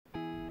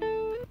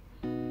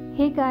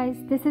Hey guys,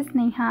 this is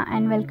Neha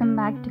and welcome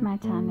back to my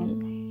channel.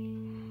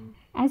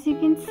 As you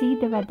can see,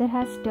 the weather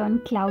has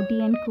turned cloudy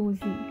and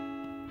cozy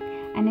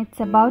and it's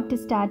about to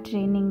start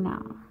raining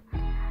now.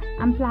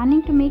 I'm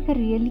planning to make a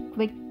really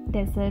quick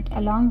dessert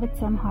along with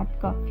some hot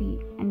coffee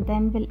and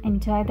then we'll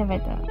enjoy the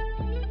weather.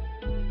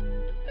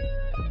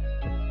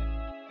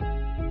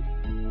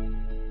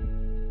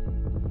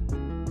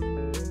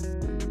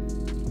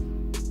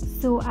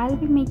 So I'll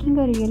be making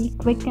a really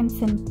quick and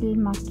simple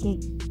mug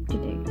cake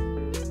today.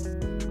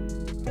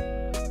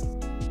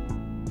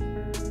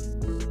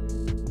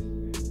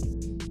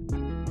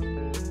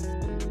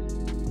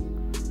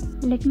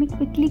 Let me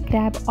quickly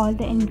grab all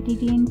the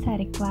ingredients I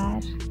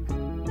require.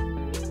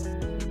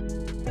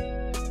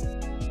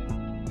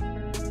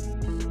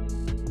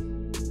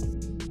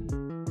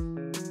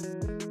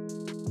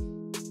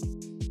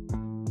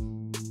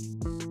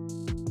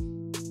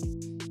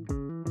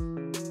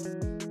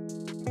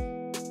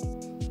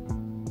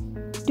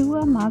 To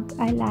a mug,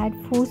 I'll add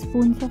 4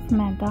 spoons of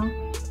maida,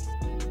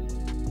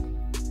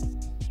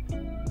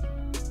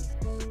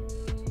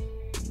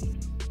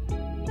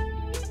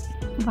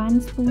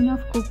 1 spoon of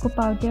cocoa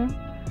powder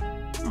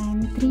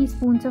and 3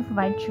 spoons of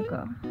white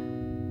sugar.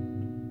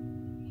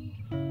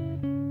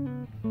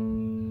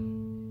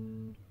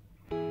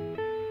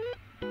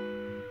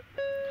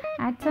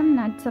 Add some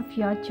nuts of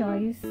your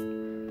choice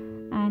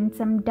and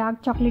some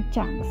dark chocolate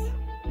chunks,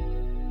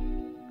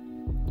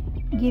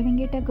 giving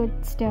it a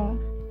good stir.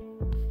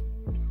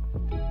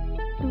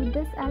 To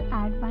this, I'll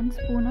add 1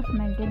 spoon of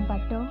melted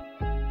butter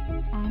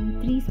and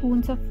 3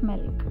 spoons of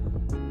milk.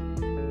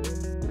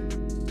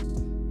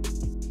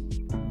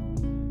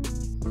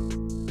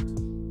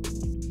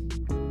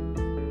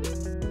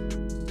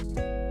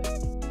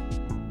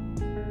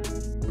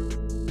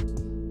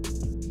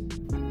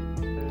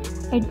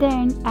 At the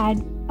end,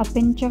 add a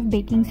pinch of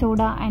baking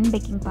soda and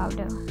baking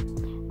powder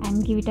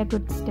and give it a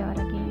good stir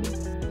again.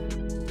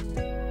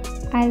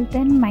 I'll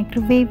then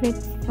microwave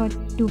it for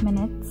 2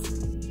 minutes.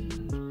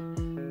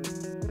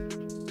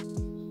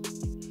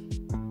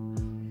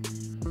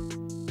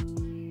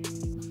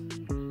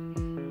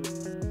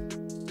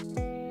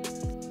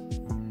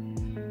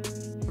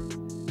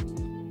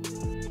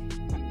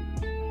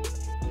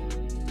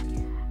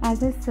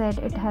 As I said,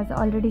 it has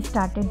already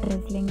started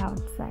drizzling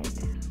outside.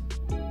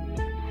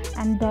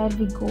 And there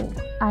we go,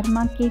 our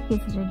mug cake is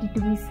ready to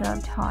be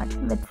served hot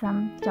with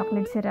some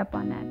chocolate syrup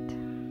on it.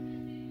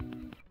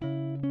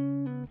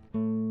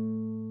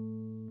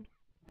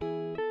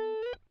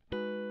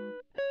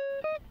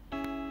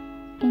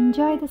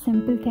 Enjoy the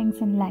simple things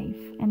in life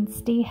and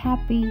stay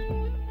happy.